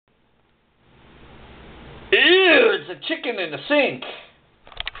a chicken in the sink.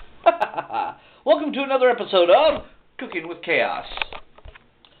 Welcome to another episode of Cooking with Chaos.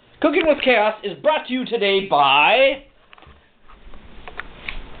 Cooking with Chaos is brought to you today by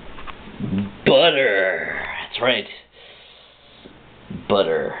butter. That's right.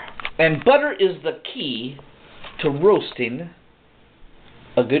 Butter. And butter is the key to roasting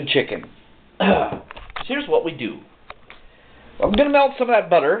a good chicken. So here's what we do. I'm going to melt some of that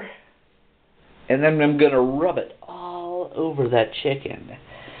butter, and then I'm going to rub it all over that chicken.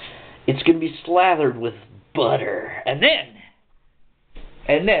 It's going to be slathered with butter. And then,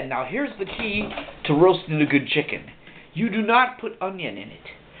 now here's the key to roasting a good chicken. You do not put onion in it.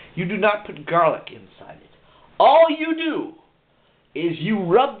 You do not put garlic inside it. All you do is you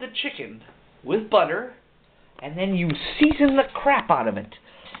rub the chicken with butter, and then you season the crap out of it.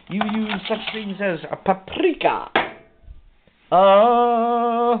 You use such things as a paprika.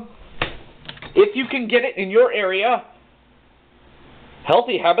 If you can get it in your area,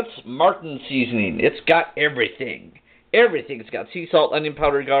 Healthy Habits Martin seasoning. It's got everything. Everything. It's got sea salt, onion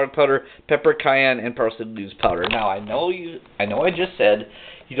powder, garlic powder, pepper, cayenne, and parsley leaves powder. Now I know I just said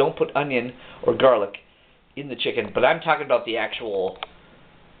you don't put onion or garlic in the chicken, but I'm talking about the actual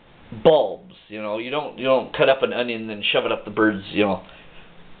bulbs. You know, you don't cut up an onion and then shove it up the bird's. You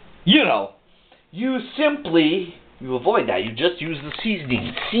avoid that. You just use the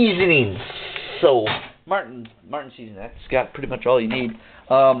seasonings. So Martin seasoning. That's got pretty much all you need.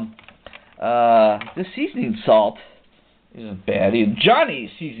 The seasoning salt isn't bad. Johnny's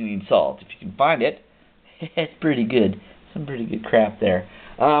seasoning salt, if you can find it. It's pretty good. Some pretty good crap there.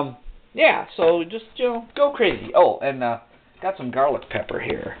 Yeah. So just go crazy. Oh, and got some garlic pepper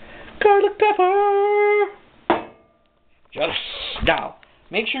here. Garlic pepper. Just now.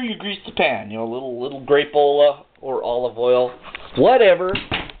 Make sure you grease the pan, a little grapeola or olive oil, whatever.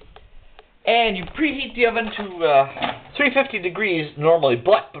 And you preheat the oven to 350 degrees normally,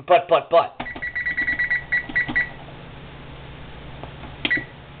 but.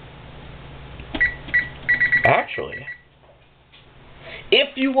 Actually,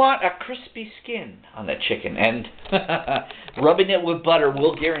 if you want a crispy skin on the chicken, and rubbing it with butter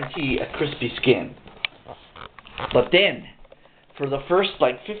will guarantee a crispy skin. But then, for the first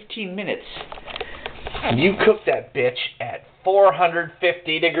 15 minutes, you cook that bitch at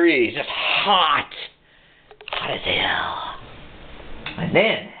 450 degrees, just hot as hell. And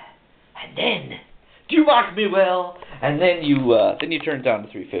then, do you mark me well? And then you turn it down to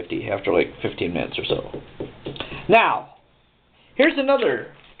 350 after 15 minutes or so. Now, here's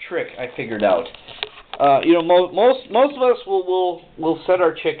another trick I figured out. Most of us will set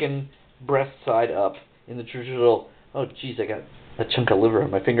our chicken breast side up in the traditional. Oh, geez, I got a chunk of liver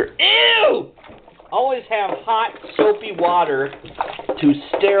on my finger. Ew! Always have hot, soapy water to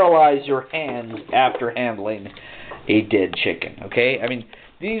sterilize your hands after handling a dead chicken. Okay? I mean,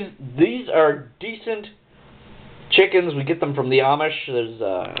 these are decent chickens. We get them from the Amish. There's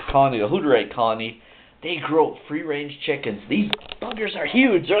a colony, a Hooterite colony. They grow free-range chickens. These buggers are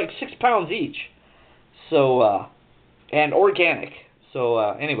huge. They're 6 pounds each. So, and organic. So,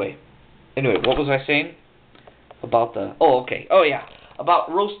 anyway, what was I saying? About the... Oh, okay. Oh, yeah. About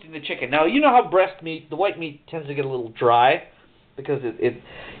roasting the chicken. Now, you know how breast meat, the white meat tends to get a little dry because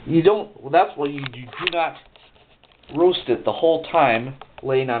that's why you do not roast it the whole time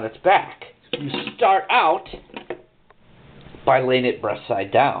laying on its back. You start out by laying it breast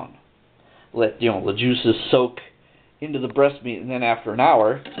side down. Let the juices soak into the breast meat, and then after an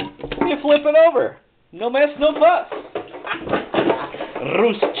hour, you flip it over. No mess, no fuss.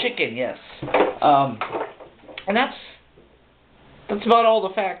 Roast chicken, yes. And that's about all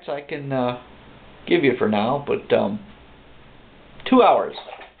the facts I can give you for now, but 2 hours.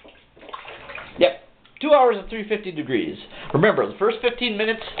 Yep, 2 hours at 350 degrees. Remember, the first 15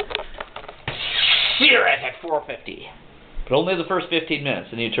 minutes, sear it at 450. But only the first 15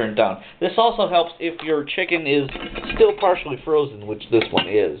 minutes, and you turn it down. This also helps if your chicken is still partially frozen, which this one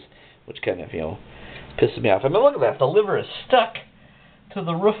is, which kind of, pisses me off. I mean, look at that. The liver is stuck to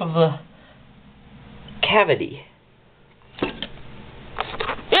the roof of the cavity.